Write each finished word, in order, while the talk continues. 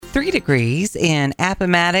53 degrees in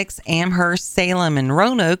Appomattox, Amherst, Salem, and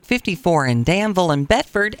Roanoke, 54 in Danville and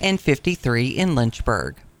Bedford, and 53 in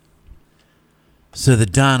Lynchburg. So the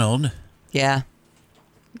Donald... Yeah.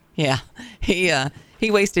 He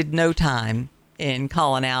wasted no time in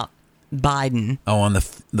calling out Biden. Oh, on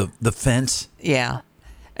the fence? Yeah.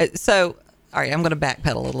 So, all right, I'm going to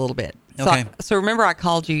backpedal a little bit. Okay. So remember I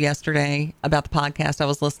called you yesterday about the podcast I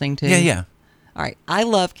was listening to? Yeah. All right. I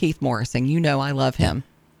love Keith Morrison. You know I love him.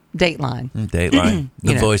 Dateline. Dateline.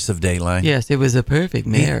 The voice of Dateline. Yes, it was a perfect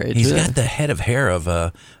marriage. He's got the head of hair of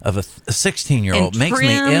a 16-year-old. Makes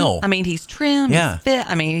me ill. I mean, he's trim. Yeah. He's fit.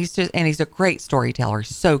 I mean, he's a great storyteller.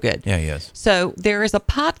 So good. Yeah, he is. So there is a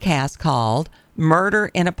podcast called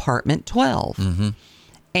Murder in Apartment 12. Mm-hmm.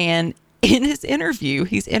 And in his interview,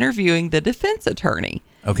 he's interviewing the defense attorney.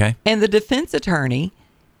 Okay. And the defense attorney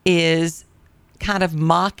is kind of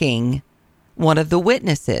mocking one of the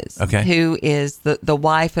witnesses, who is the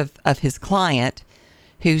wife of his client,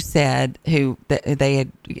 who said they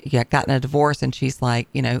had gotten a divorce, and she's like,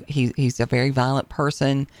 he's a very violent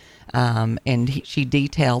person, and she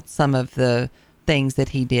detailed some of the things that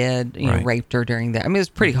he did, raped her during that. I mean, it was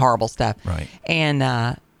pretty horrible stuff. Right.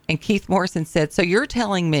 And Keith Morrison said, "So you're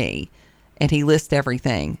telling me," and he lists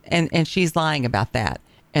everything, and she's lying about that.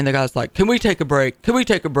 And the guy's like, "Can we take a break? Can we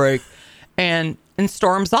take a break?" And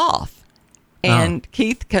storms off. And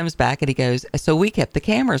Keith comes back and he goes, "So we kept the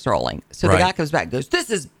cameras rolling." So the guy comes back and goes,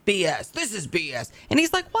 "This is BS. This is BS." And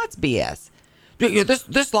he's like, "What's BS?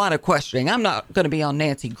 This line of questioning, I'm not going to be on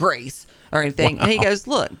Nancy Grace or anything." Wow. And he goes,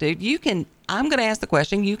 "Look, dude, I'm going to ask the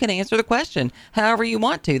question. You can answer the question however you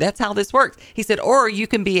want to. That's how this works." He said, "Or you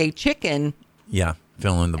can be a chicken." Yeah.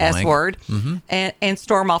 Fill in the blank. S word. Mm-hmm. And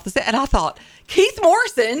storm off the set. And I thought, Keith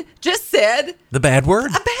Morrison just said the bad word.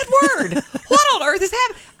 A bad word. What on earth is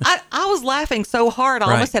happening? I was laughing so hard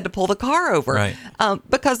I almost had to pull the car over. Right.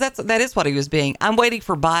 Because that is what he was being. I'm waiting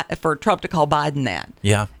for Trump to call Biden that.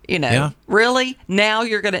 Yeah. Really? Now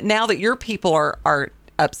that your people are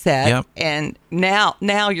upset, and now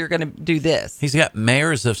you're gonna do this. He's got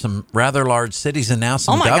mayors of some rather large cities, and now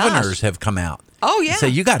some governors have come out. Oh, yeah. So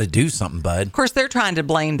you got to do something, bud. Of course, they're trying to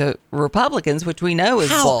blame the Republicans, which we know is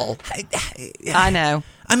bull. I know.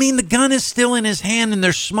 I mean, the gun is still in his hand and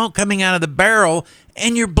there's smoke coming out of the barrel,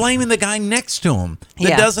 and you're blaming the guy next to him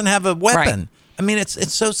that doesn't have a weapon. Right. I mean,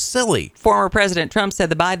 it's so silly. Former President Trump said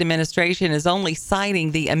the Biden administration is only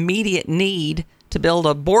citing the immediate need to build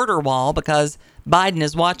a border wall because Biden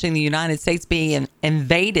is watching the United States being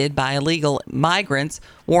invaded by illegal migrants,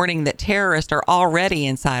 warning that terrorists are already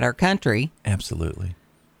inside our country. Absolutely.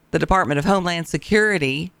 The Department of Homeland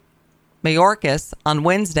Security, Mayorkas, on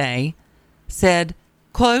Wednesday said,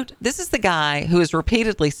 quote, "This is the guy who has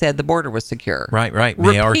repeatedly said the border was secure." Right.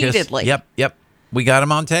 Mayorkas. Repeatedly. Yep. We got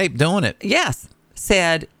him on tape doing it. Yes.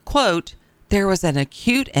 Said, quote, "There was an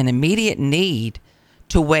acute and immediate need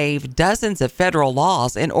to waive dozens of federal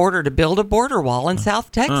laws in order to build a border wall in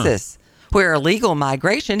South Texas, where illegal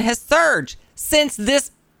migration has surged since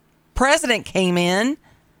this president came in."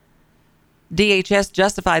 DHS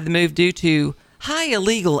justified the move due to high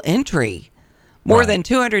illegal entry. More than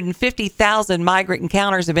 250,000 migrant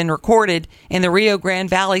encounters have been recorded in the Rio Grande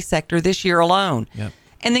Valley sector this year alone. Yep.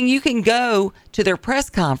 And then you can go to their press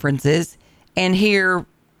conferences and hear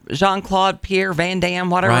Jean-Claude Pierre Van Damme,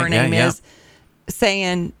 whatever her name is,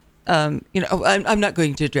 saying, I'm not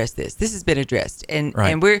going to address this. This has been addressed, and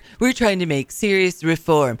we're trying to make serious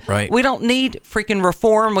reform. Right. We don't need freaking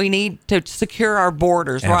reform. We need to secure our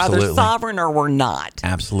borders. Absolutely. We're either sovereign or we're not.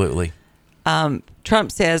 Absolutely.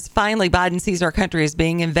 Trump says finally Biden sees our country as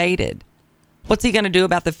being invaded. What's he going to do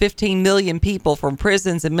about the 15 million people from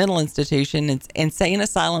prisons and mental institutions, insane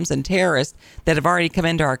asylums, and terrorists that have already come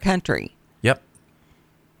into our country? Yep.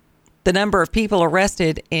 The number of people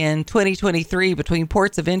arrested in 2023 between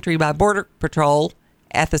ports of entry by Border Patrol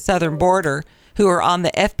at the southern border who are on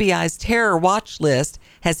the FBI's terror watch list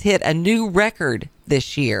has hit a new record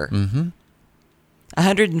this year.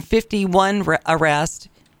 151 arrests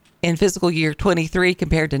in fiscal year 23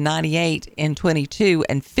 compared to 98 in 22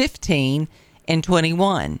 and 15 in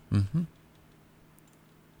 21.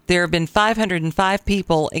 There have been 505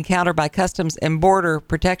 people encountered by Customs and Border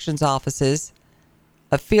Protection's offices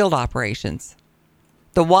of field operations.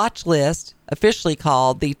 The watch list, officially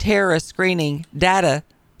called the Terrorist Screening Data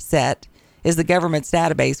Set, is the government's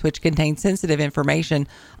database which contains sensitive information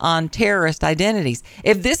on terrorist identities.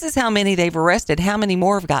 If this is how many they've arrested, how many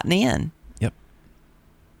more have gotten in? Yep.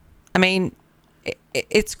 I mean,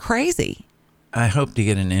 it's crazy. I hope to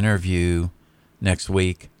get an interview next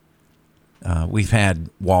week. We've had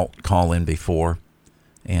Walt call in before,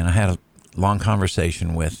 and I had a long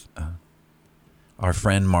conversation with our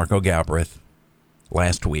friend Marco Galbraith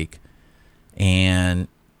last week, and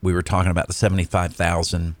we were talking about the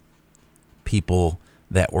 75,000 people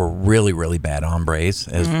that were really, really bad hombres,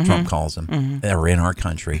 as Trump calls them, that are in our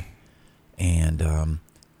country. And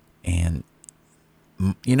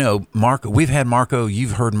you know, Marco, we've had Marco,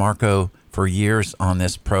 you've heard Marco for years on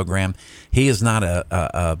this program. He is not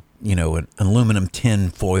a an aluminum tin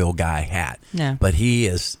foil guy hat. No. But he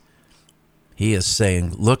is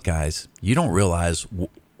saying, look, guys, you don't realize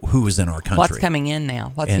who is in our country. What's coming in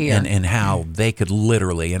now? What's here? And how they could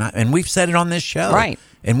literally, and we've said it on this show. Right.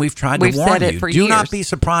 And we've tried We've to warn said it you. for Do years. not be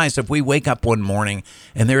surprised if we wake up one morning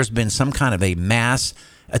and there's been some kind of a mass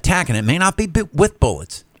attack, and it may not be with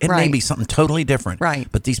bullets. It may Right. be something totally different. Right.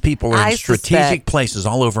 But these people are in strategic places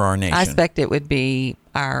all over our nation. I expect it would be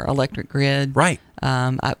our electric grid. Right.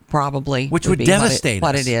 Probably. Which would be devastate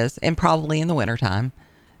what us. it is, and probably in the wintertime.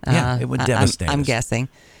 Yeah, it would devastate I'm us. guessing.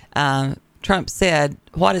 Trump said,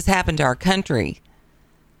 what has happened to our country?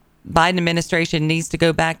 Biden administration needs to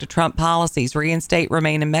go back to Trump policies, reinstate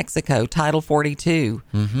Remain in Mexico, Title 42.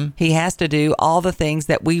 Mm-hmm. He has to do all the things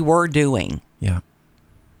that we were doing. Yeah.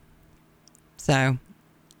 So.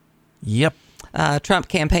 Yep. Trump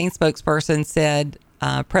campaign spokesperson said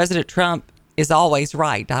President Trump is always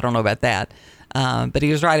right. I don't know about that, but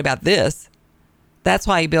he was right about this. That's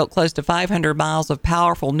why he built close to 500 miles of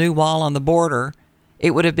powerful new wall on the border.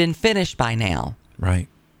 It would have been finished by now. Right.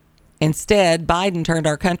 Instead, Biden turned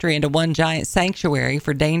our country into one giant sanctuary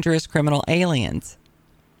for dangerous criminal aliens.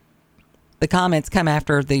 The comments come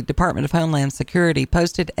after the Department of Homeland Security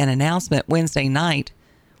posted an announcement Wednesday night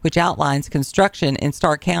which outlines construction in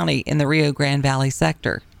Stark County in the Rio Grande Valley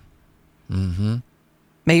sector. Mm-hmm.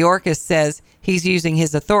 Mayorkas says he's using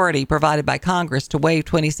his authority provided by Congress to waive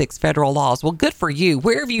 26 federal laws. Well, good for you.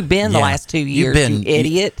 Where have you been the last 2 years, you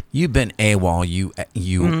idiot? You've been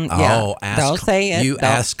AWOL. Don't say it. You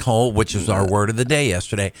asshole, which is our word of the day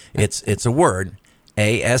yesterday. It's a word,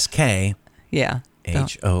 ASK. Yeah.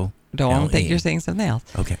 HO. Don't think you're saying something else.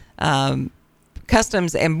 Okay.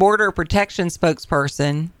 Customs and Border Protection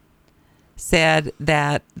spokesperson said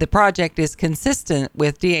that the project is consistent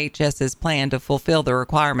with DHS's plan to fulfill the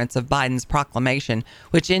requirements of Biden's proclamation,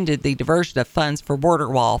 which ended the diversion of funds for border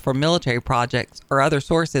wall from military projects or other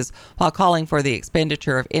sources, while calling for the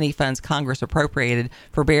expenditure of any funds Congress appropriated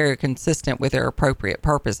for barrier consistent with their appropriate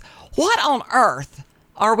purpose. What on earth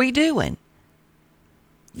are we doing?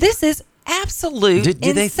 This is absolute insanity.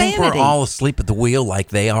 Do they think we're all asleep at the wheel like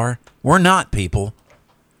they are? We're not, people.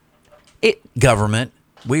 Government,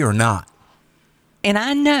 we are not. And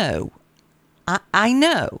I know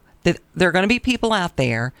that there are going to be people out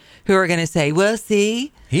there who are going to say, well,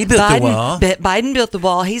 see, he built the wall. Biden built the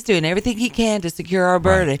wall. He's doing everything he can to secure our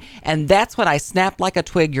border. Right. And that's what I snapped like a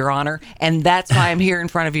twig, Your Honor. And that's why I'm here in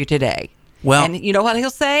front of you today. Well, and you know what he'll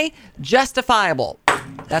say? Justifiable.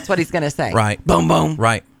 That's what he's going to say. Right. Boom, boom.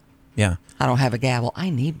 Right. Yeah. I don't have a gavel. I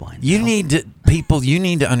need one. You need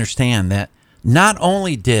to understand that not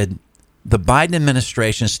only did the Biden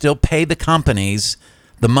administration still pay the companies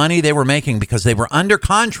the money they were making because they were under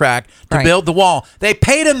contract to build the wall. They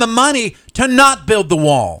paid them the money to not build the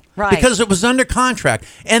wall because it was under contract.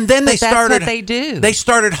 And then that's what they do. They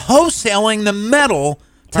started wholesaling the metal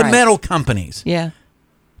to metal companies. Yeah.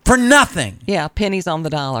 For nothing. Yeah, pennies on the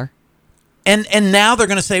dollar. And now they're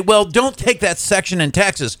going to say, well, don't take that section in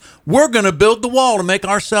Texas. We're going to build the wall to make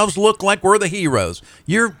ourselves look like we're the heroes.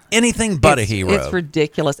 You're anything but a hero. It's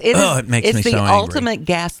ridiculous. It makes me so angry. It's the ultimate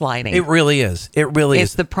gaslighting. It really is. It really is.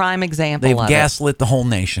 It's the prime example of it. They've gaslit the whole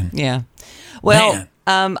nation. Yeah. Well,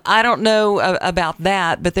 I don't know about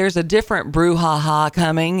that, but there's a different brouhaha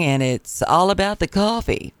coming, and it's all about the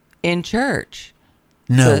coffee in church.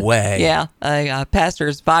 No way. Yeah. A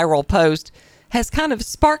pastor's viral post has kind of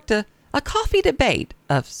sparked a coffee debate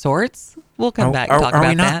of sorts. We'll come back and talk about that. Are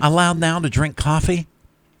we not allowed now to drink coffee?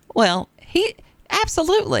 Well,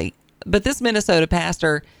 absolutely. But this Minnesota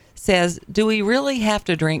pastor says, do we really have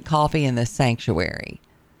to drink coffee in the sanctuary?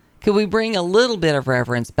 Could we bring a little bit of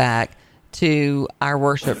reverence back to our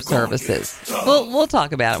worship services? We'll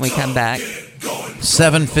talk about it when we come back.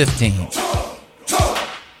 7:15.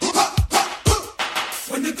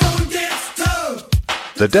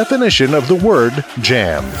 The definition of the word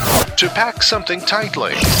jam. To pack something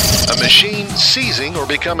tightly. A machine seizing or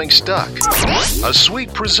becoming stuck. A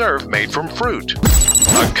sweet preserve made from fruit.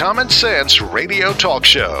 A common sense radio talk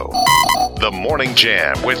show. The Morning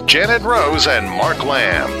Jam with Janet Rose and Mark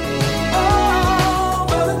Lamb.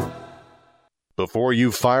 Before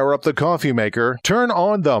you fire up the coffee maker, turn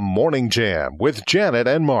on the Morning Jam with Janet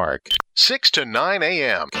and Mark. 6 to 9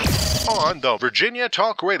 a.m. on the Virginia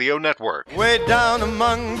Talk Radio Network. Way down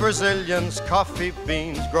among Brazilians, coffee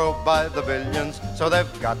beans grow by the billions, so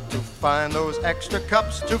they've got to find those extra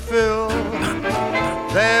cups to fill.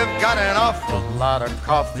 They've got an awful lot of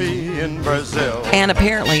coffee in Brazil. And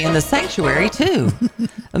apparently in the sanctuary, too.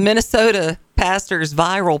 A Minnesota pastor's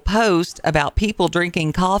viral post about people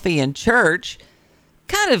drinking coffee in church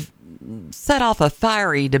kind of set off a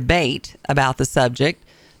fiery debate about the subject.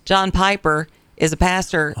 John Piper is a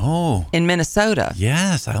pastor in Minnesota.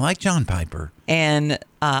 Yes, I like John Piper. And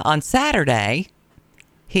on Saturday,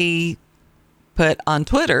 he put on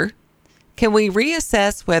Twitter, "Can we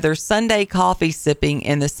reassess whether Sunday coffee sipping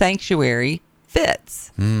in the sanctuary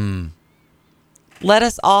fits? Let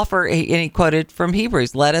us offer," and he quoted from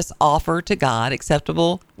Hebrews, "let us offer to God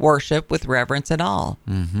acceptable worship with reverence and awe."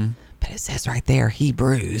 Mm-hmm. But it says right there,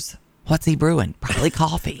 Hebrews. What's he brewing? Probably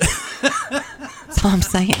coffee. That's all I'm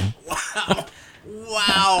saying.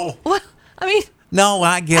 Wow. Well, I mean, no,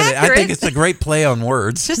 I get it. I think it's a great play on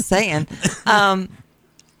words. Just saying. And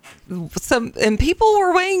people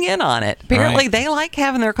were weighing in on it. Apparently, they like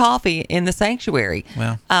having their coffee in the sanctuary.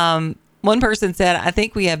 Well, one person said, "I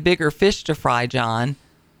think we have bigger fish to fry, John.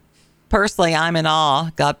 Personally, I'm in awe.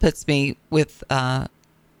 God puts me with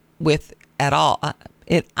at all.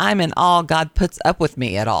 I'm in awe. God puts up with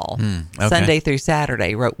me at all. Okay. Sunday through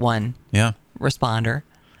Saturday," wrote one responder.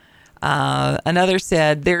 Another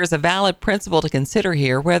said, "There is a valid principle to consider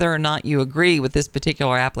here, whether or not you agree with this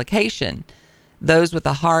particular application. Those with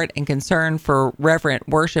a heart and concern for reverent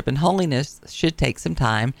worship and holiness should take some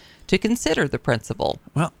time to consider the principle."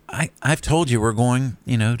 Well, I've told you we're going,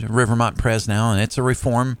 to Rivermont Pres now, and it's a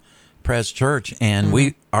Reformed Pres church. And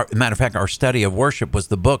matter of fact, our study of worship was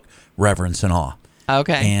the book Reverence and Awe.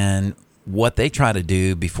 Okay. And what they try to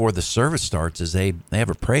do before the service starts is they have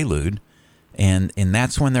a prelude, and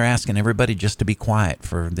that's when they're asking everybody just to be quiet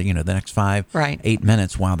for the next 8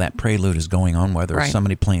 minutes while that prelude is going on, whether it's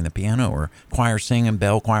somebody playing the piano or choir singing,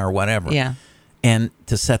 bell choir, whatever. Yeah. And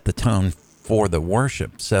to set the tone for the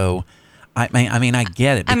worship. So, I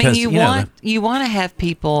get it. Because, you want to have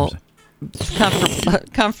people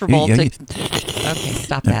comfortable to. Okay,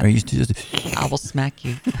 stop that. I will smack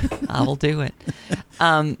you. I will do it.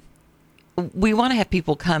 We want to have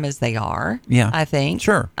people come as they are. Yeah, I think.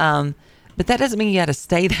 Sure. But that doesn't mean you got to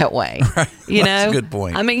stay that way. Right. That's a good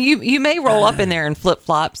point. I mean, you may roll up in there in flip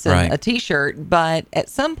flops and a t-shirt, but at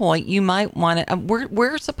some point you might want to.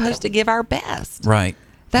 We're supposed to give our best. Right.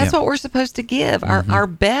 That's what we're supposed to give, our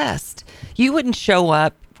best. You wouldn't show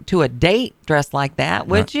up to a date dressed like that,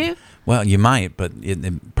 would you? Well, you might, but it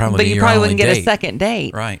probably. But you probably wouldn't get a second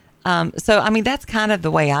date, right? So, I mean, that's kind of the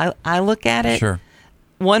way I look at it. Sure.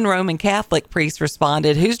 One Roman Catholic priest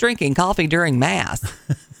responded, "Who's drinking coffee during Mass?"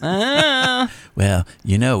 Well,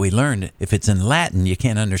 we learned if it's in Latin, you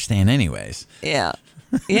can't understand anyways. Yeah.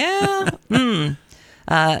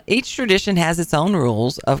 Each tradition has its own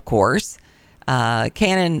rules, of course.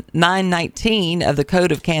 Canon 919 of the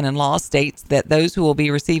Code of Canon Law states that those who will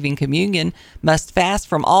be receiving communion must fast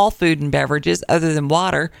from all food and beverages other than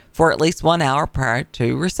water for at least 1 hour prior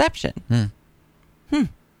to reception.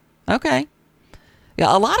 Okay.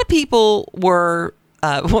 Yeah, a lot of people were.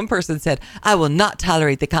 One person said, "I will not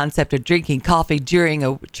tolerate the concept of drinking coffee during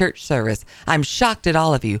a church service. I'm shocked at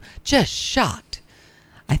all of you. Just shocked."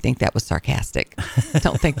 I think that was sarcastic.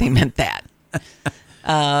 Don't think they meant that.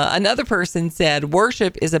 Another person said,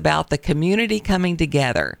 "Worship is about the community coming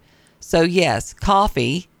together. So yes,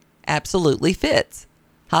 coffee absolutely fits.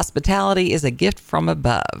 Hospitality is a gift from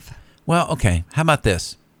above." Well, okay. How about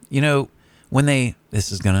this? I'm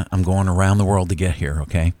going around the world to get here,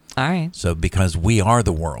 okay? All right. So because we are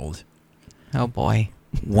the world. Oh, boy.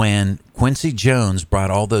 When Quincy Jones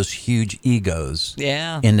brought all those huge egos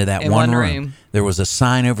into that in one room, there was a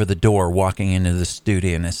sign over the door walking into the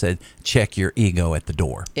studio, and it said, "Check your ego at the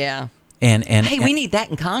door." Yeah. And we need that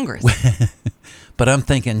in Congress. But I'm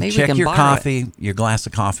thinking, Maybe check your coffee, it. your glass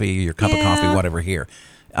of coffee, your cup of coffee, whatever here.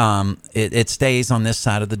 It stays on this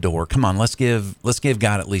side of the door. Come on, let's give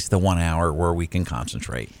God at least the 1 hour where we can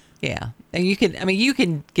concentrate. Yeah. And you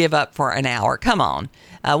can give up for an hour. Come on.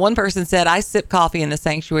 One person said, "I sip coffee in the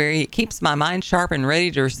sanctuary. It keeps my mind sharp and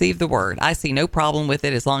ready to receive the word. I see no problem with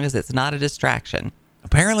it as long as it's not a distraction."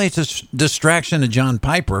 Apparently it's a distraction to John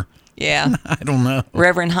Piper. Yeah. I don't know.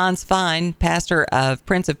 Reverend Hans Fine, pastor of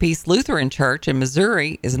Prince of Peace Lutheran Church in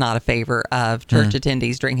Missouri, is not a favor of church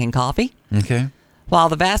attendees drinking coffee. Okay. While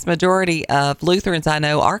the vast majority of Lutherans I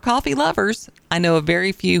know are coffee lovers, I know of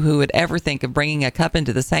very few who would ever think of bringing a cup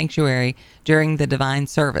into the sanctuary during the divine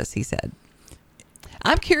service, he said.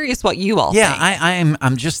 I'm curious what you all Yeah, think.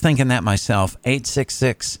 I'm just thinking that myself.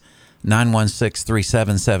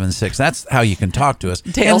 866-916-3776. That's how you can talk to us.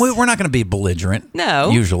 Dale's- And we're not going to be belligerent. No.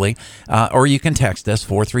 Usually. Or you can text us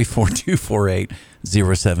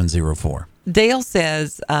 434-248-0704. Dale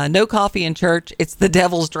says, no coffee in church. It's the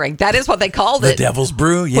devil's drink. That is what they called The it. Devil's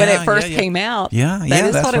Brew. Yeah, when it first yeah. came out. Yeah, That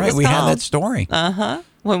is that's what it right. was We called. had that story.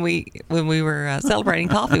 When we were celebrating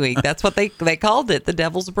Coffee Week. That's what they called it, the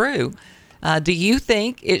Devil's Brew. Do you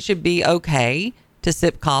think it should be okay to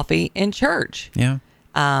sip coffee in church? Yeah.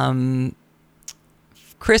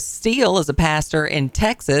 Chris Steele is a pastor in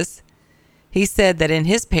Texas. He said that in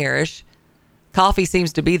his parish, coffee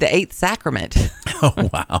seems to be the eighth sacrament. Oh,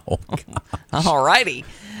 wow. All righty.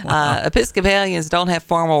 Episcopalians don't have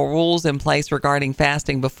formal rules in place regarding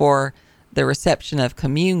fasting before the reception of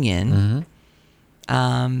communion.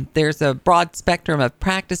 There's a broad spectrum of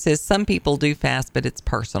practices. Some people do fast, but it's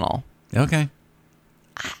personal. Okay.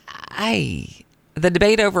 The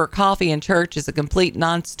debate over coffee in church is a complete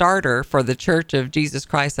non-starter for the Church of Jesus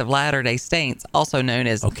Christ of Latter-day Saints, also known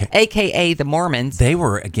as AKA the Mormons. They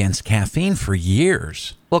were against caffeine for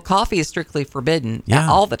years. Well, coffee is strictly forbidden Yeah.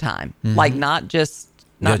 all the time. Like not just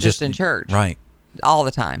in church. Right. All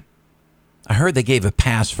the time. I heard they gave a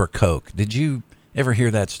pass for Coke. Did you ever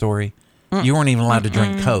hear that story? You weren't even allowed to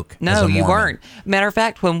drink Coke. as No, a you Mormon. weren't. Matter of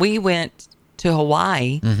fact, when we went to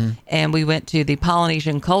Hawaii and we went to the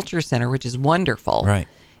Polynesian Culture Center, which is wonderful. Right.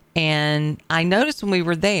 And I noticed when we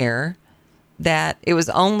were there that it was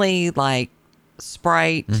only like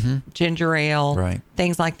Sprite, ginger ale, Right.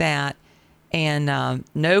 things like that. And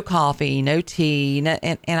no coffee, no tea.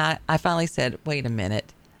 And I finally said, wait a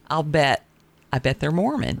minute. I bet they're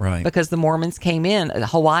Mormon. Right. Because the Mormons came in.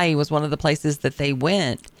 Hawaii was one of the places that they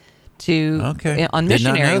went to on Did not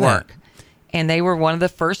missionary know that. work. And they were one of the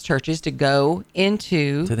first churches to go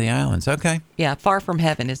into To the islands. Okay. Far From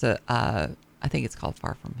Heaven is I think it's called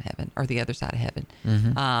Far From Heaven or The Other Side of Heaven.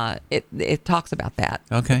 It talks about that.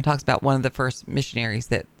 Okay. It talks about one of the first missionaries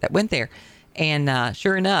that went there. And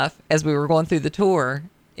sure enough, as we were going through the tour,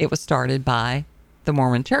 it was started by the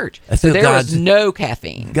Mormon Church. I So feel there was God's- no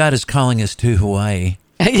caffeine. God is calling us to Hawaii.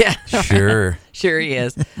 Yeah. Sure. Sure he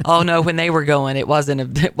is. Oh no, when they were going, it wasn't a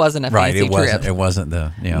Right. fancy It wasn't. trip. It wasn't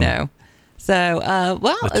the. No. So,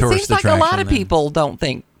 well, The it tourist seems like a lot attraction of then. people don't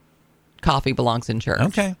think coffee belongs in church.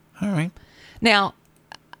 Okay. All right. Now,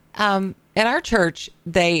 at our church,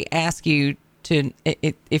 they ask you to,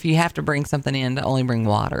 if you have to bring something in, to only bring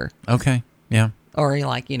water. Okay. Yeah. Or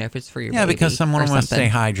if it's for your Yeah, baby because someone or wants to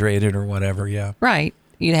something. stay hydrated or whatever. Yeah. Right.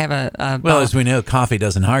 You'd have a Well, bottle. as we know, coffee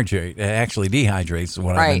doesn't hydrate. It actually dehydrates,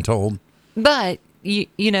 what I've been Right. told. But,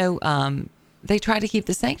 they try to keep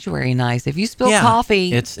the sanctuary nice. If you spill Yeah,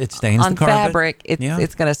 coffee it stains on the carpet. fabric, Yeah.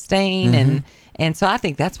 it's going to stain. And so I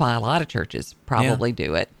think that's why a lot of churches probably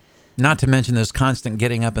do it. Not to mention this constant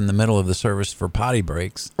getting up in the middle of the service for potty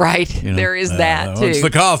breaks. Right. You know, There is that, too. It's the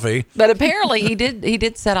coffee. But apparently he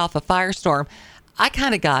did set off a firestorm. I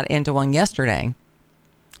kind of got into one yesterday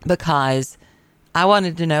because I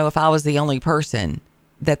wanted to know if I was the only person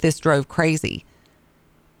that this drove crazy.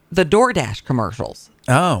 The DoorDash commercials.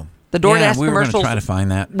 Oh. The DoorDash yeah, we were going to commercials try to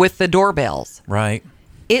find that. with the doorbells. Right.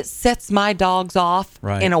 It sets my dogs off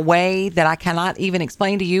Right. in a way that I cannot even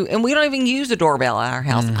explain to you. And we don't even use a doorbell at our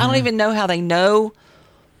house. I don't even know how they know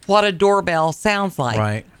what a doorbell sounds like.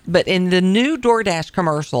 Right. But in the new DoorDash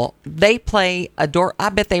commercial, they play I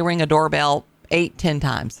bet they ring a doorbell 8-10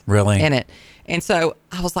 times. Really? In it. And so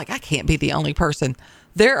I was like, I can't be the only person.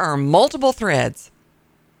 There are multiple threads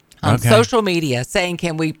on Okay. social media saying,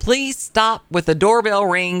 can we please stop with the doorbell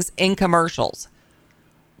rings in commercials?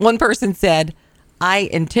 One person said, I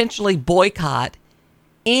intentionally boycott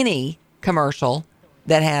any commercial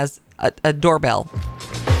that has a doorbell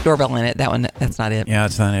in it. That's not it. Yeah,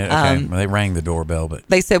 it's not it. Okay. Well, they rang the doorbell, but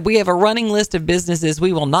They said, we have a running list of businesses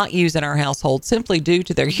we will not use in our household simply due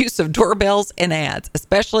to their use of doorbells and ads,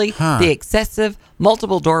 especially the excessive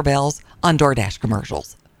multiple doorbells on DoorDash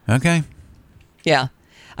commercials. okay. Yeah.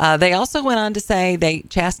 They also went on to say they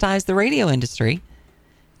chastised the radio industry.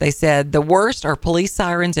 They said the worst are police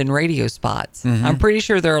sirens and radio spots. I'm pretty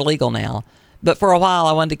sure they're illegal now. But for a while,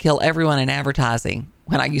 I wanted to kill everyone in advertising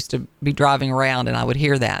when I used to be driving around and I would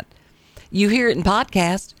hear that. You hear it in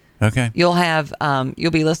podcast. Okay. You'll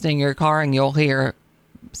be listening in your car and you'll hear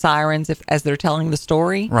sirens as they're telling the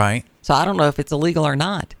story. Right. So I don't know if it's illegal or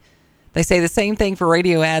not. They say the same thing for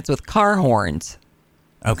radio ads with car horns.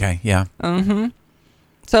 Okay. Yeah.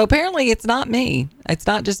 So apparently it's not me. It's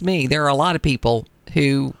not just me. There are a lot of people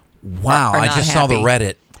who Wow. are I not just saw the happy.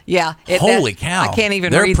 Reddit. Yeah. Holy cow. I can't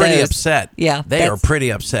even They're read pretty those. upset. Yeah. They are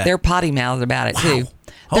pretty upset. They're potty mouthed about it too.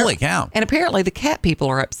 Holy cow. And apparently the cat people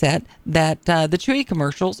are upset that the Chewy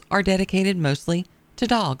commercials are dedicated mostly to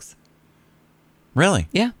dogs. Really?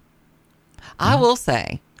 Yeah. I will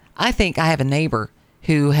say, I think I have a neighbor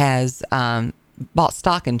who has bought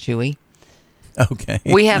stock in Chewy. Okay.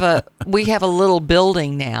 We have a little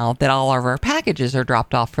building now that all of our packages are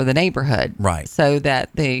dropped off for the neighborhood. Right. So that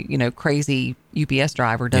the crazy UPS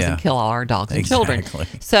driver doesn't kill all our dogs and children.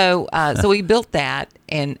 So we built that,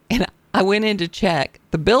 and I went in to check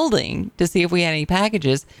the building to see if we had any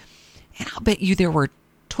packages, and I'll bet you there were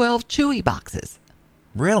 12 Chewy boxes.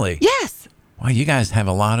 Really? Yes. Wow, you guys have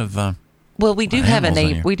a lot of well, we do have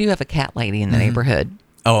a cat lady in the neighborhood.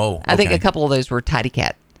 Oh, okay. I think a couple of those were Tidy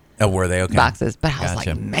Cat. Oh, were they? Okay. Boxes. But I was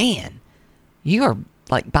like, man, you are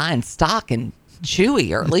like buying stock in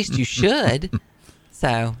Chewy, or at least you should.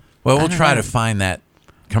 So, well, we'll try to find that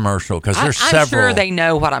commercial because there's several. I'm sure they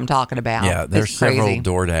know what I'm talking about. Yeah, there's several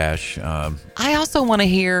DoorDash. I also want to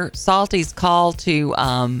hear Salty's call to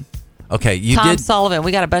okay, you Tom did. Sullivan.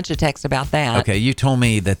 We got a bunch of texts about that. Okay, you told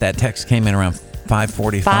me that text came in around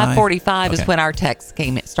 5:45. 5:45 is when our text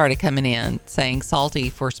started coming in saying Salty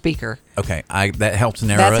for speaker. Okay, that helps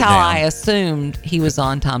narrow it down. That's how I assumed he was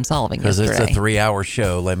on Tom Sullivan because yesterday. it's a 3-hour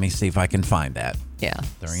show. Let me see if I can find that. Yeah,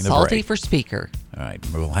 during the Salty break. for speaker. All right,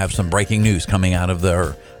 we'll have some breaking news coming out of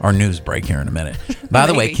our news break here in a minute. By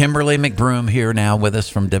the way, Kimberly McBroom here now with us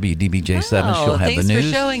from WDBJ 7. She'll have the news. Thanks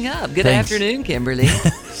for showing up. Good afternoon, Kimberly.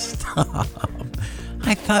 Stop.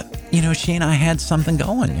 I thought, she and I had something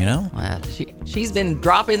going, Well, she's been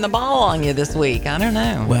dropping the ball on you this week. I don't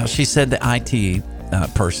know. Well, she said the IT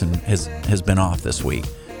person has been off this week,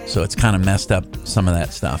 so it's kind of messed up some of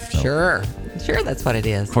that stuff. So. Sure, that's what it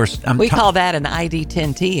is. Of course, we call that an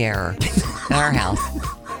ID10T error in our house.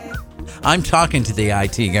 I'm talking to the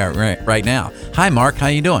IT guy right now. Hi, Mark. How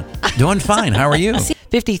you doing? Doing fine. How are you?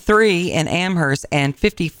 53 in Amherst and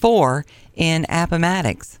 54 in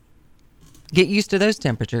Appomattox. Get used to those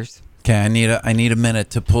temperatures. Okay, I need a minute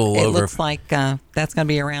to pull over. It looks like that's going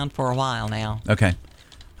to be around for a while now. Okay,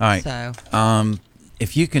 all right. So,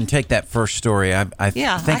 if you can take that first story, I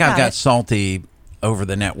think I've got Salty over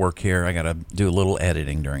the network here. I got to do a little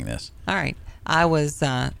editing during this. All right. I was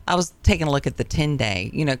taking a look at the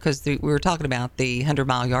 10-day, because we were talking about the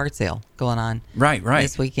 100-mile yard sale going on right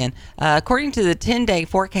this weekend. According to the 10-day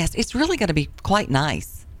forecast, it's really going to be quite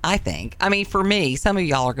nice. I think. I mean, for me, some of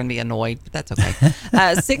y'all are going to be annoyed, but that's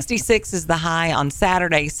okay. 66 is the high on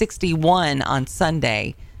Saturday, 61 on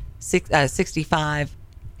Sunday, 65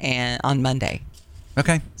 on Monday.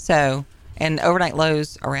 Okay. So, and overnight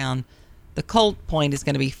lows around the cold point is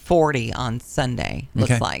going to be 40 on Sunday.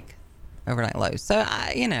 Looks like overnight lows. So,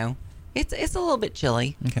 it's a little bit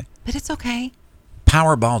chilly. Okay. But it's okay.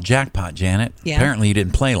 Powerball jackpot, Janet. Yeah. Apparently, you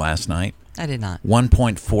didn't play last night. I did not.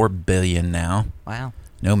 1.4 billion now. Wow.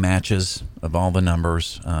 No matches of all the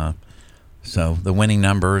numbers. So the winning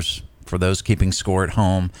numbers for those keeping score at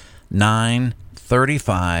home, 9,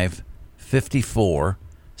 35, 54,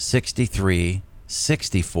 63,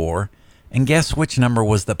 64. And guess which number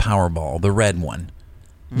was the Powerball, the red one?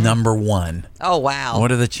 Number 1. Oh, wow.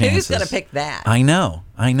 What are the chances? Who's going to pick that? I know.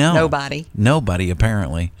 Nobody,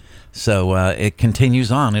 apparently. So it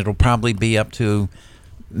continues on. It'll probably be up to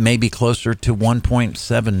maybe closer to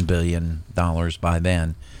 $1.7 billion by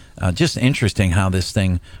then. Just interesting how this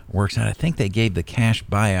thing works out. I think they gave the cash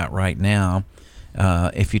buyout right now.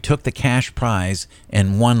 If you took the cash prize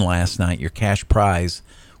and won last night, your cash prize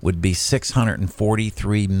would be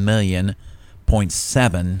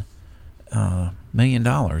 $643.7 million,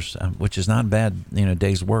 which is not a bad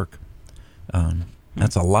day's work.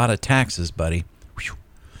 That's a lot of taxes, buddy.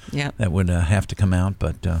 Yeah, that would have to come out,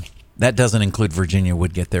 but that doesn't include Virginia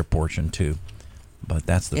would get their portion too. But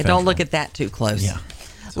that's the don't look at that too close. Yeah.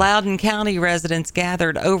 Loudoun County residents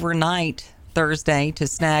gathered overnight Thursday to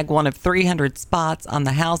snag one of 300 spots on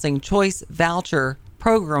the Housing Choice Voucher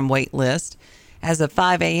Program wait list. As of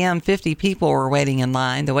 5 a.m., 50 people were waiting in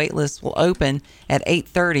line. The wait list will open at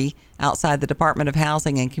 8:30 outside the Department of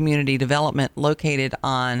Housing and Community Development located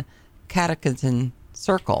on Catoctin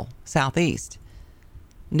Circle, Southeast.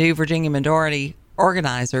 New Virginia Majority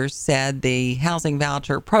organizers said the housing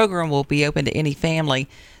voucher program will be open to any family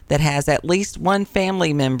that has at least one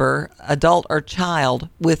family member, adult or child,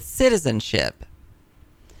 with citizenship.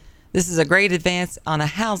 This is a great advance on a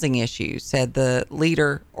housing issue, said the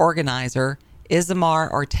leader organizer, Isamar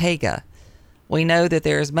Ortega. We know that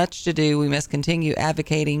there is much to do. We must continue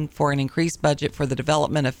advocating for an increased budget for the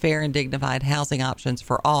development of fair and dignified housing options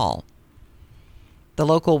for all. The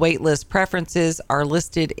local waitlist preferences are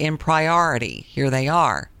listed in priority. Here they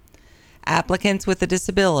are. Applicants with a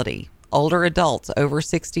disability, older adults over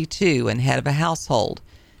 62 and head of a household,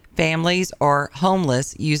 Families or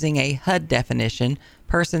homeless using a HUD definition,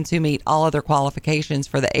 persons who meet all other qualifications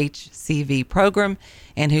for the HCV program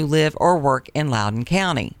and who live or work in Loudoun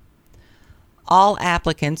County. All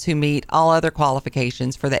applicants who meet all other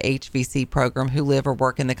qualifications for the HVC program who live or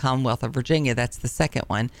work in the Commonwealth of Virginia. That's the second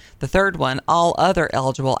one. The third one, all other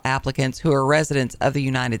eligible applicants who are residents of the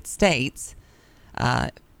United States,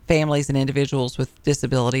 families and individuals with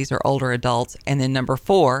disabilities or older adults. And then number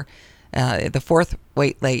 4, the fourth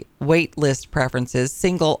wait list preferences,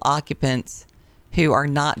 single occupants who are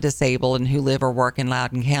not disabled and who live or work in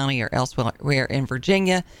Loudoun County or elsewhere in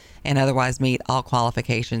Virginia and otherwise meet all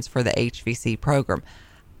qualifications for the HVC program.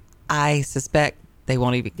 I suspect they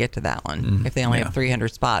won't even get to that one if they only have 300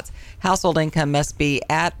 spots. Household income must be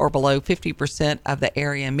at or below 50% of the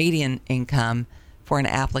area median income for an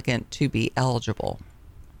applicant to be eligible.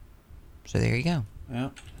 So there you go. Yeah.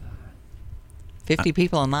 50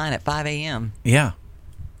 people in line at 5 a.m. Yeah.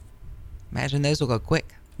 Imagine those will go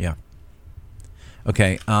quick. Yeah.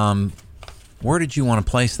 Okay. Where did you want to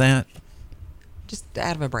place that? Just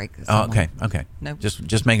out of a break. Oh, okay. No.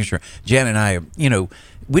 Just making sure. Jan and I,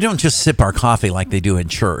 we don't just sip our coffee like they do in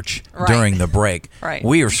church during the break. Right.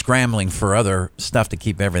 We are scrambling for other stuff to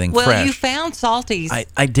keep everything fresh. Well, you found Salty's.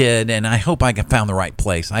 I did, and I hope I found the right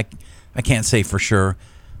place. I can't say for sure,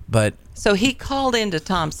 but So he called into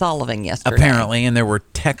Tom Sullivan yesterday. apparently, and there were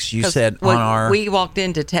texts you said on our. We walked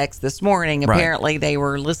into text this morning. Right. Apparently, they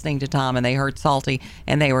were listening to Tom and they heard Salty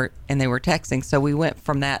and they were texting. So we went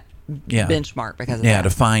from that benchmark because of that.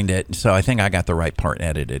 To find it. So I think I got the right part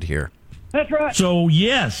edited here. That's right. So,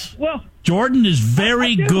 yes, Well, Jordan is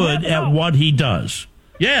very I do good have at an what he does.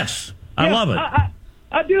 Yes, I yeah, love it.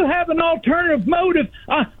 I do have an alternative motive.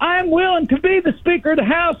 I am willing to be the Speaker of the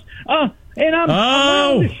House, and I'm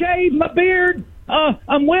willing to shave my beard.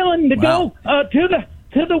 I'm willing to go to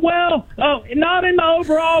the well, not in the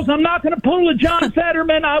overalls. I'm not going to pull a John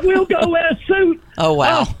Fetterman. I will go in a suit. Oh,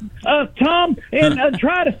 wow. Tom, and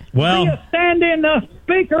try to be a stand-in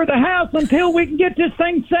Speaker of the House until we can get this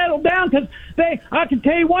thing settled down. Because I can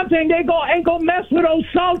tell you one thing, they ain't gonna mess with old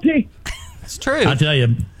Salty. It's true. I tell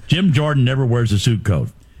you, Jim Jordan never wears a suit coat,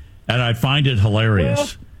 and I find it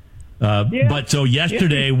hilarious. But so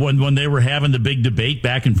yesterday, when they were having the big debate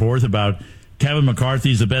back and forth about Kevin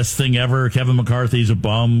McCarthy's the best thing ever, Kevin McCarthy's a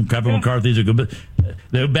bum, Kevin McCarthy's a good,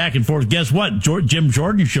 they were back and forth. Guess what? Jim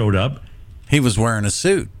Jordan showed up. He was wearing a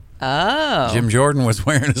suit. Oh. Jim Jordan was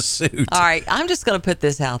wearing a suit. All right. I'm just going to put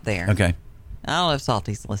this out there. Okay. I don't know if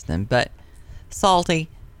Salty's listening, but Salty,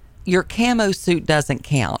 your camo suit doesn't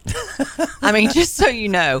count. I mean, just so you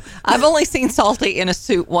know, I've only seen Salty in a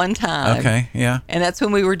suit one time. Okay, yeah. And that's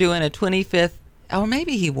when we were doing a 25th, or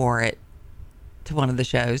maybe he wore it to one of the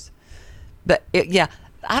shows. But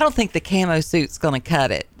I don't think the camo suit's going to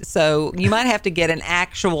cut it. So you might have to get an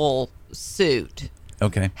actual suit.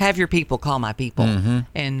 Okay. Have your people call my people,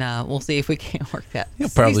 and we'll see if we can't work that. You'll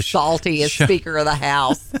probably Salty as Speaker of the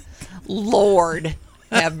House. Lord,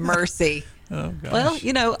 have mercy. Oh, gosh.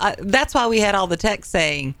 Well, that's why we had all the text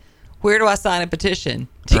saying, "Where do I sign a petition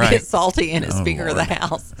to get Salty in as Speaker of the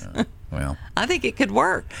House?" Yeah. Well, I think it could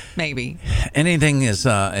work. Maybe anything is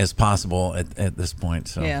possible at this point.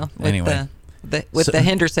 So anyway, with the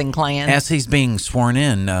Henderson clan, as he's being sworn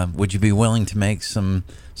in, would you be willing to make some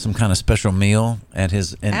kind of special meal at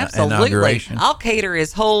his inauguration? I'll cater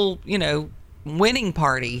his whole winning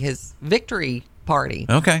party, his victory party.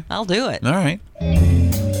 Okay, I'll do it. All right.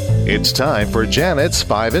 It's time for Janet's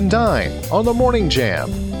 5 and Dine on the Morning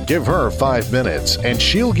Jam. Give her 5 minutes and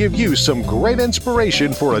she'll give you some great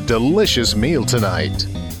inspiration for a delicious meal tonight.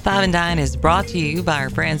 5 and Dine is brought to you by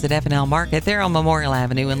our friends at F&L Market. They're on Memorial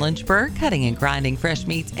Avenue in Lynchburg, cutting and grinding fresh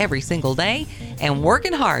meats every single day and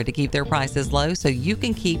working hard to keep their prices low so you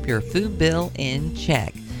can keep your food bill in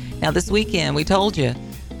check. Now, this weekend, we told you,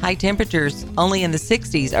 high temperatures only in the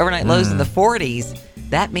 60s, overnight lows in the 40s.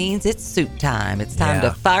 That means it's soup time. It's time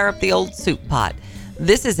to fire up the old soup pot.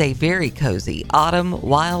 This is a very cozy autumn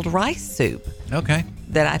wild rice soup. Okay.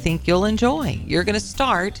 That I think you'll enjoy. You're going to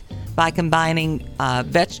start by combining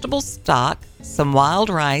vegetable stock, some wild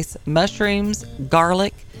rice, mushrooms,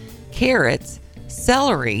 garlic, carrots,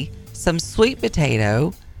 celery, some sweet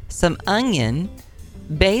potato, some onion,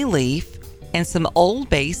 bay leaf, and some Old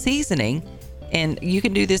Bay seasoning. And you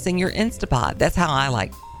can do this in your Instapot. That's how I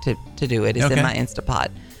like to do it, is in my Instapot.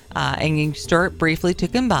 And you stir it briefly to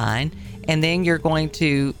combine. and then you're going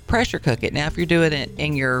to pressure cook it. Now, if you're doing it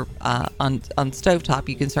in your on stovetop,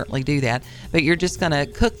 you can certainly do that, but you're just going to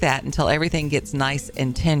cook that until everything gets nice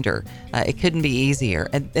and tender. It couldn't be easier.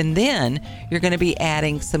 And then you're going to be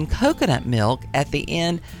adding some coconut milk at the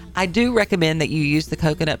end. I do recommend that you use the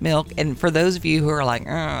coconut milk, and for those of you who are like,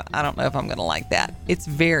 I don't know if I'm going to like that, it's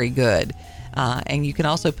very good. And you can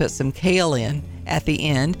also put some kale in at the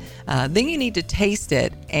end. Then you need to taste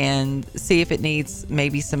it and see if it needs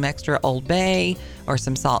maybe some extra Old Bay or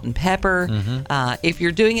some salt and pepper. If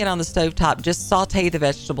you're doing it on the stovetop, just saute the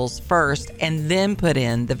vegetables first and then put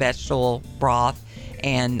in the vegetable broth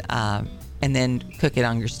and then cook it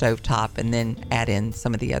on your stovetop and then add in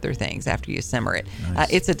some of the other things after you simmer it.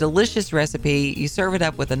 Nice. It's a delicious recipe. You serve it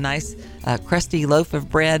up with a nice crusty loaf of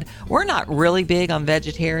bread. We're not really big on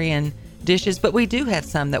vegetarian dishes, but we do have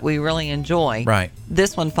some that we really enjoy. Right.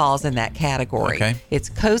 This one falls in that category. Okay. It's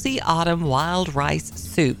Cozy Autumn Wild Rice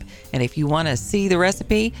Soup. And if you want to see the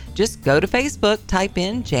recipe, just go to Facebook, type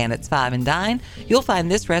in Janet's Five and Dine. You'll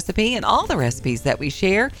find this recipe and all the recipes that we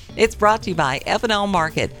share. It's brought to you by F&L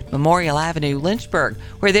Market, Memorial Avenue, Lynchburg,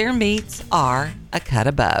 where their meats are a cut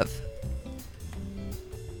above.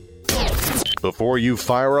 Before you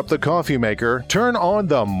fire up the coffee maker, turn on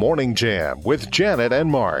the Morning Jam with Janet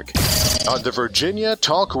and Mark on the Virginia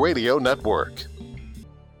Talk Radio Network.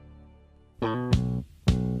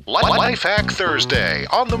 Life Hack Thursday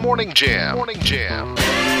on the Morning Jam.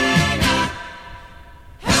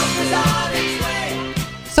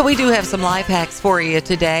 So we do have some life hacks for you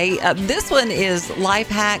today. This one is life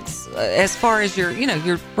hacks as far as your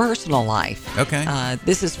personal life. Okay.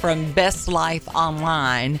 This is from Best Life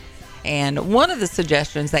Online. And one of the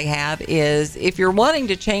suggestions they have is if you're wanting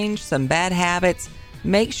to change some bad habits,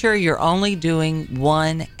 make sure you're only doing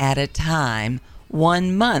one at a time,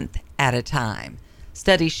 1 month at a time.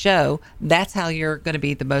 Studies show that's how you're going to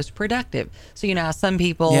be the most productive. So how some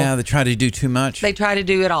people they try to do too much. They try to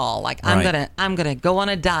do it all. Like Right. I'm gonna go on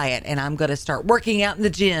a diet and I'm gonna start working out in the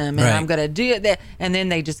gym and Right. I'm gonna do it, and then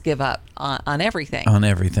they just give up on everything. On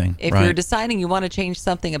everything. If right. you're deciding you want to change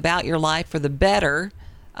something about your life for the better,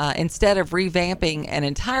 instead of revamping an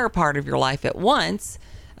entire part of your life at once,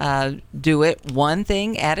 do it one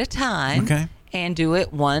thing at a time. Okay. And do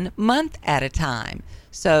it 1 month at a time.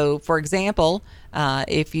 So, for example,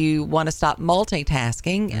 if you want to stop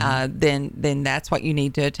multitasking, then that's what you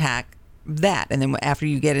need to attack that. And then after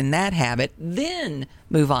you get in that habit, then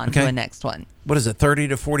move on to a next one. What is it, 30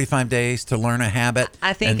 to 45 days to learn a habit?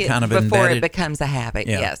 I think and it's kind of before embedded? it becomes a habit,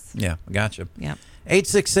 Yeah. yes. Yeah, gotcha. Yeah.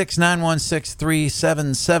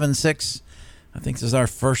 866-916-3776. I think this is our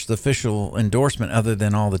first official endorsement other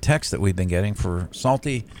than all the texts that we've been getting for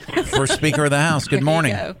Salty, first Speaker of the House. Good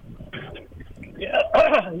morning. There you go.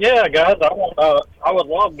 Yeah, guys, I would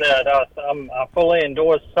love that. I fully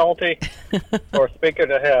endorse Salty for Speaker of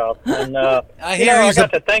the House. And I hear I he's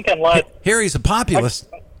got to thinking Here he's a populist.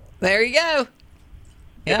 There you go.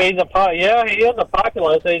 Yeah. he is a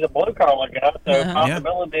populist. He's a blue collar guy, so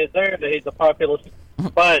possibility is there that he's a populist.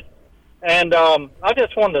 But I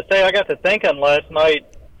just wanted to say, I got to thinking last night.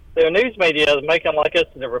 The news media is making like this.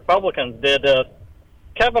 The Republicans did this.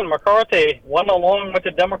 Kevin McCarthy went along with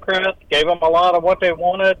the Democrats, gave them a lot of what they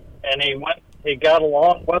wanted, and he got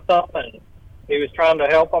along with them, and he was trying to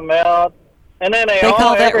help them out. And then they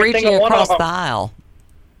call that every reaching single one across of the them, aisle.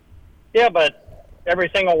 Yeah, but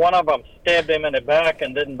every single one of them stabbed him in the back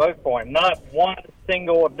and didn't vote for him. Not one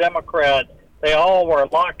single Democrat. They all were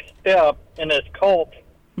lockstep in this cult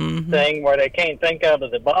thing where they can't think out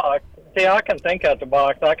of the box. See, I can think out the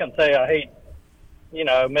box. I can say I hate,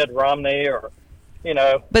 Mitt Romney or,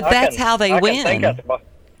 But that's how they I can win. think out the box.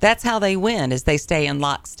 That's how they win, is they stay in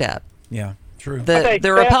lockstep. Yeah, true. The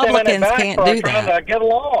Republicans can't do that. Trying to get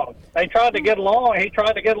along. They tried to get along. He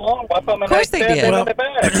tried to get along with them, and Of course they stabbed did. him in the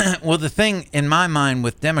back. Well, the thing in my mind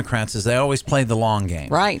with Democrats is they always play the long game.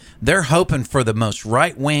 Right. They're hoping for the most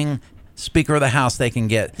right-wing Speaker of the House they can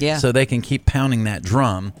get, so they can keep pounding that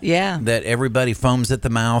drum. Yeah. That everybody foams at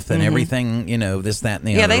the mouth and everything, this, that, and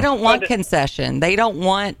the other. Yeah, they don't want concession. They don't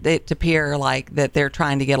want it to appear like that they're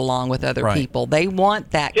trying to get along with other people. They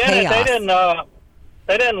want that chaos.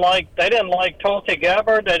 They didn't like Tulsi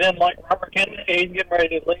Gabbard. They didn't like Robert Kennedy. He's getting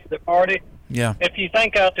ready to leave the party. Yeah. If you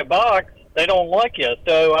think out the box, they don't like you.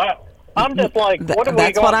 So I'm just like, what are we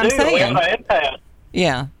That's what going I'm to do? saying. We're at an impasse.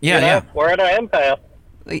 Yeah. Yeah. We're at an impasse.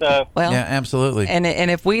 So, well, yeah, absolutely. And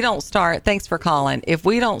if we don't start, thanks for calling. If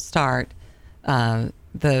we don't start, the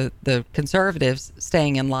conservatives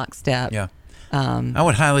staying in lockstep. Yeah. I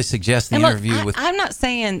would highly suggest the interview with. I'm not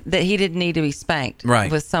saying that he didn't need to be spanked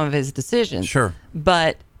Right. with some of his decisions. Sure.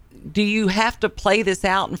 But do you have to play this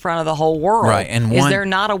out in front of the whole world? Right. And is there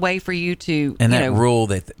not a way for you to? And that rule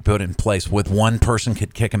they put in place with one person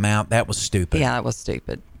could kick him out, that was stupid. Yeah, that was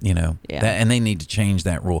stupid. Yeah. And they need to change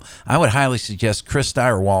that rule. I would highly suggest Chris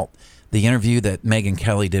Steyerwalt, the interview that Megyn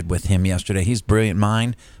Kelly did with him yesterday. He's a brilliant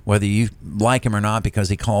mind, whether you like him or not, because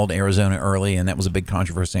he called Arizona early, and that was a big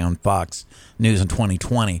controversy on Fox News in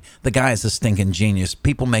 2020. The guy is a stinking genius.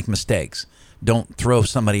 People make mistakes. Don't throw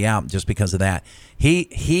somebody out just because of that.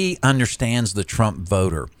 He understands the Trump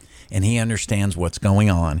voter, and he understands what's going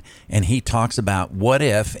on, and he talks about what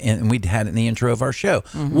if, and we had it in the intro of our show,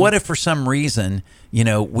 what if for some reason,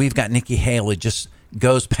 we've got Nikki Haley just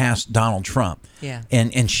goes past Donald Trump,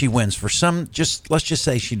 and she wins for let's just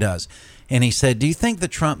say she does. And he said, do you think the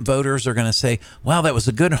Trump voters are going to say, wow, that was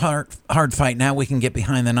a good hard fight, now we can get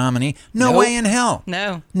behind the nominee? No way in hell.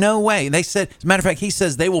 No way. They said, as a matter of fact, he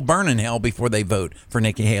says they will burn in hell before they vote for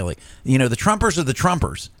Nikki Haley. The Trumpers are the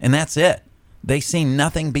Trumpers, and that's it. They see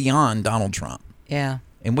nothing beyond Donald Trump. Yeah.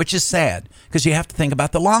 And which is sad, because you have to think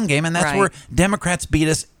about the long game, and that's where Democrats beat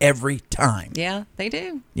us every time. Yeah, they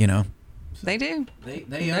do. They do. They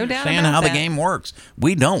no understand how the game works.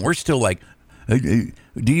 We don't. We're still like,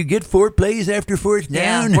 do you get 4 plays after fourth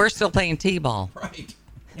down? Yeah, we're still playing T-ball. Right.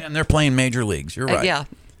 Yeah, and they're playing major leagues. You're right. Yeah.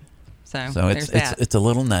 So it's a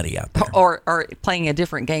little nutty out there. Or playing a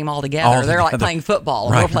different game altogether. They're like playing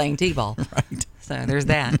football, and we're playing T-ball. Right. So there's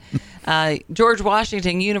that. George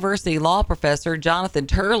Washington University law professor Jonathan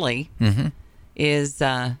Turley is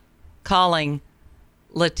calling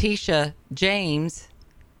Letitia James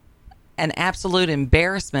an absolute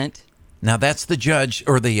embarrassment. Now, that's the judge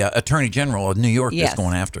or the Attorney General of New York that's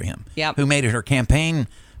going after him, who made it her campaign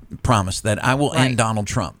promise that I will end Donald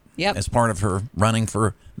Trump as part of her running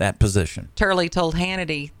for that position. Turley told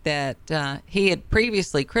Hannity that he had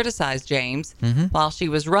previously criticized James while she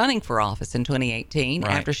was running for office in 2018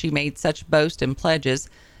 after she made such boasts and pledges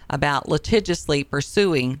about litigiously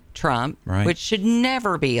pursuing Trump, which should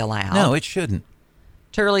never be allowed. No, it shouldn't.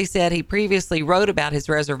 Turley said he previously wrote about his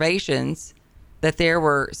reservations that there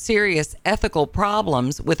were serious ethical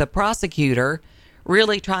problems with a prosecutor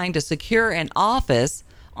really trying to secure an office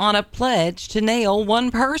on a pledge to nail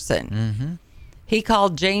one person. He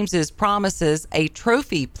called James's promises a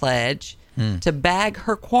trophy pledge to bag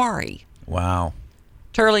her quarry. Wow.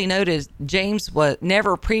 Turley noted James was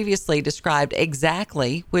never previously described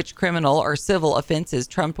exactly which criminal or civil offenses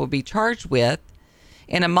Trump would be charged with.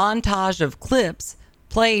 In a montage of clips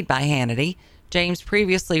played by Hannity, James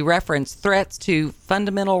previously referenced threats to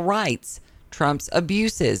fundamental rights, Trump's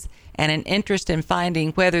abuses, and an interest in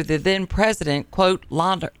finding whether the then president, quote,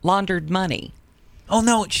 laundered money. Oh,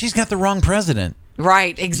 no, she's got the wrong president.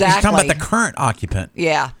 Right, exactly. She's talking about the current occupant.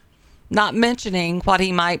 Yeah. Not mentioning what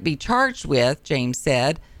he might be charged with, James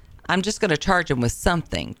said. I'm just going to charge him with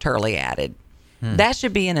something, Turley added. That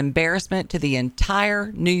should be an embarrassment to the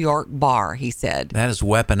entire New York bar, he said. That is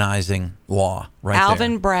weaponizing law right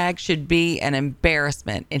Alvin there. Bragg should be an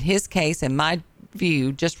embarrassment. In his case, in my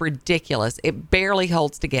view, just ridiculous. It barely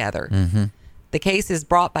holds together. The cases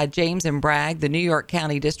brought by James and Bragg, the New York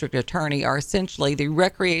County District Attorney, are essentially the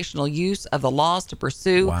recreational use of the laws to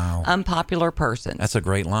pursue unpopular persons. That's a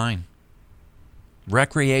great line.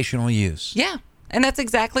 Recreational use. Yeah. And that's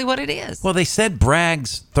exactly what it is. Well, they said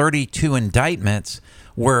Bragg's 32 indictments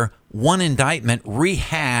were one indictment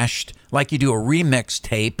rehashed like you do a remix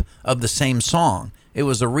tape of the same song. It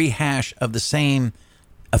was a rehash of the same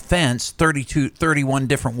offense 31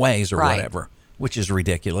 different ways or whatever, which is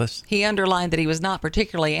ridiculous. He underlined that he was not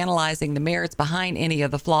particularly analyzing the merits behind any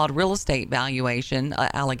of the flawed real estate valuation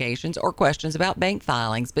allegations or questions about bank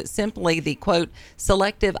filings, but simply the, quote,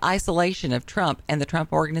 selective isolation of Trump and the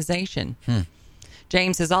Trump organization.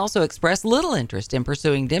 James has also expressed little interest in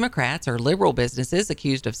pursuing Democrats or liberal businesses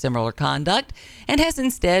accused of similar conduct and has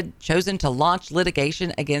instead chosen to launch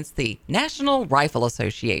litigation against the National Rifle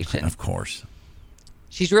Association. Of course.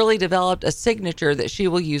 She's really developed a signature that she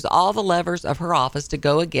will use all the levers of her office to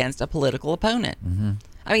go against a political opponent.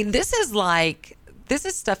 I mean, this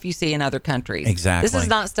is stuff you see in other countries. Exactly. This is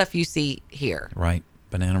not stuff you see here. Right.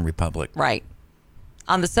 Banana Republic. Right.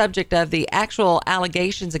 On the subject of the actual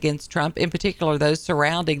allegations against Trump, in particular those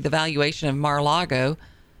surrounding the valuation of Mar-a-Lago,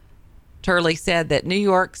 Turley said that New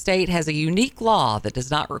York State has a unique law that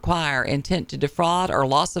does not require intent to defraud or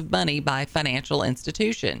loss of money by financial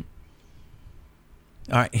institution.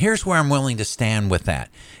 All right, here's where I'm willing to stand with that.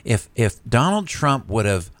 If Donald Trump would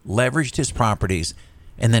have leveraged his properties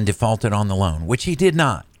and then defaulted on the loan, which he did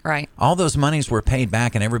not, right? All those monies were paid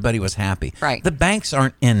back and everybody was happy. Right. The banks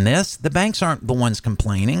aren't in this. The banks aren't the ones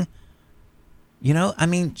complaining. You know, I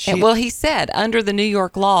mean, well, he said under the New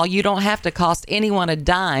York law, you don't have to cost anyone a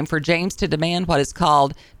dime for James to demand what is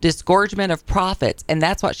called disgorgement of profits, and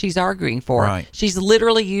that's what she's arguing for. Right. She's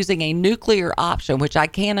literally using a nuclear option, which I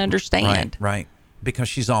can't understand. Right, because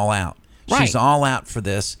she's all out. Right. She's all out for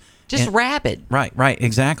this. Just rabid. Right,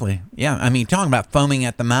 exactly. Yeah, I mean, talking about foaming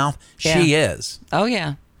at the mouth, she is. Oh,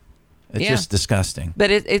 yeah. It's just disgusting. But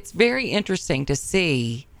it's very interesting to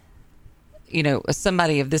see, you know,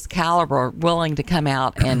 somebody of this caliber willing to come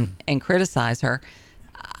out and criticize her.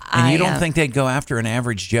 And you don't think they'd go after an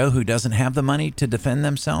average Joe who doesn't have the money to defend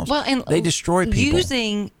themselves? Well, and they destroy people.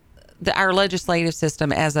 Using our legislative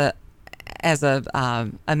system as a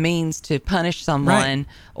means to punish someone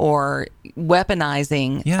or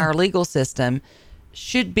weaponizing our legal system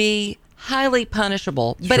should be highly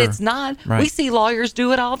punishable, but it's not. We see lawyers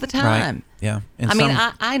do it all the time. Right. Yeah.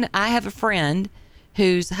 And I have a friend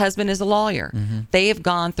whose husband is a lawyer. They have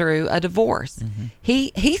gone through a divorce.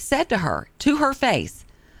 He said to her, to her face,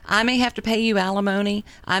 I may have to pay you alimony,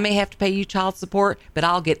 I may have to pay you child support, but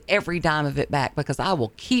I'll get every dime of it back because I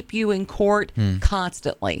will keep you in court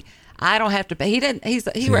constantly. I don't have to pay.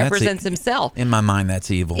 He represents himself. In my mind,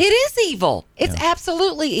 that's evil. It is evil. It's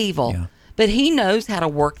absolutely evil. Yeah. But he knows how to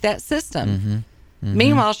work that system.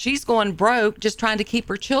 Meanwhile, she's going broke just trying to keep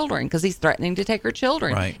her children because he's threatening to take her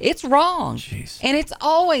children. Right. It's wrong. Jeez. And it's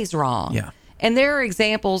always wrong. Yeah. And there are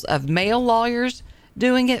examples of male lawyers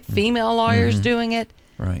doing it, female lawyers doing it.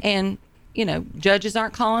 Right. And, you know, judges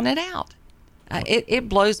aren't calling it out. It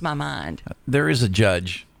blows my mind. There is a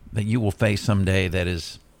judge that you will face someday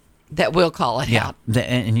that will call it out.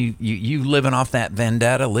 And you living off that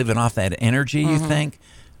vendetta, living off that energy, you think?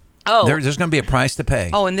 Oh. There's going to be a price to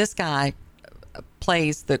pay. Oh, and this guy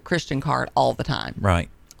plays the Christian card all the time. Right.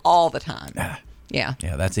 All the time. Yeah.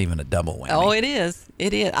 Yeah, that's even a double whammy. Oh, it is.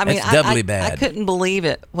 It is. I mean, it's doubly bad. I couldn't believe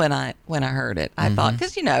it when I heard it. I thought,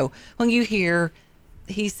 because, you know, when you hear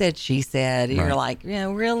he said, she said, you're like, you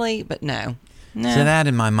know, really? But no. So that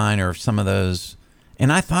in my mind are some of those.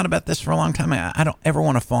 And I thought about this for a long time. I don't ever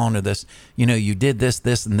want to fall into this. You know, you did this,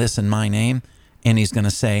 and this in my name. And he's going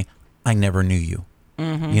to say, I never knew you.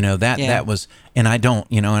 You know, that was, and I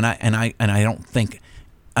don't, you know, and I don't think,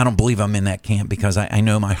 I don't believe I'm in that camp because I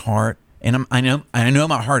know my heart. And I know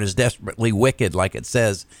my heart is desperately wicked, like it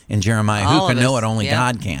says in Jeremiah. Who can know it? Only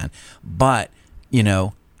God can. But, you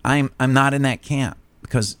know, I'm not in that camp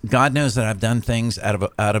because God knows that I've done things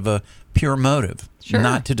out of a pure motive,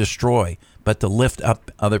 not to destroy, but to lift up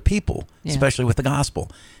other people, especially with the gospel.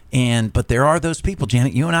 But there are those people,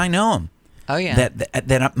 Janet. You and I know them. Oh yeah.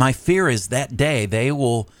 That my fear is that day they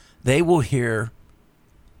will hear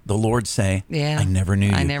the Lord say, I never knew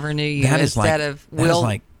you. I never knew you. That Instead is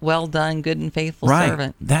of well done, good and faithful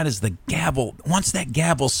servant. That is the gavel. Once that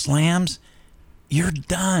gavel slams, you're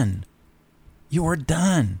done. You are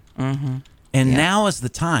done. And now is the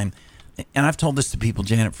time. And I've told this to people,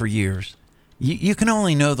 Janet, for years. You can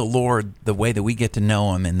only know the Lord the way that we get to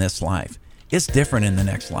know him in this life. It's different in the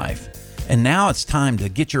next life. And now it's time to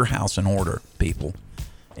get your house in order, people.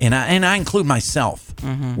 And I include myself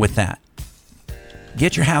with that.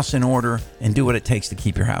 Get your house in order and do what it takes to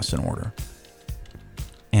keep your house in order.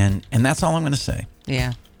 And that's all I'm going to say.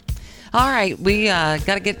 Yeah. All right. We got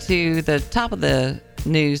to get to the top of the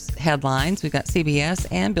news headlines. We've got CBS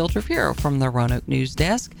and Bill Trefiro from the Roanoke News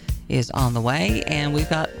Desk is on the way. And we've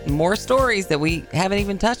got more stories that we haven't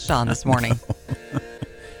even touched on this morning.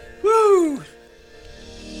 Woo!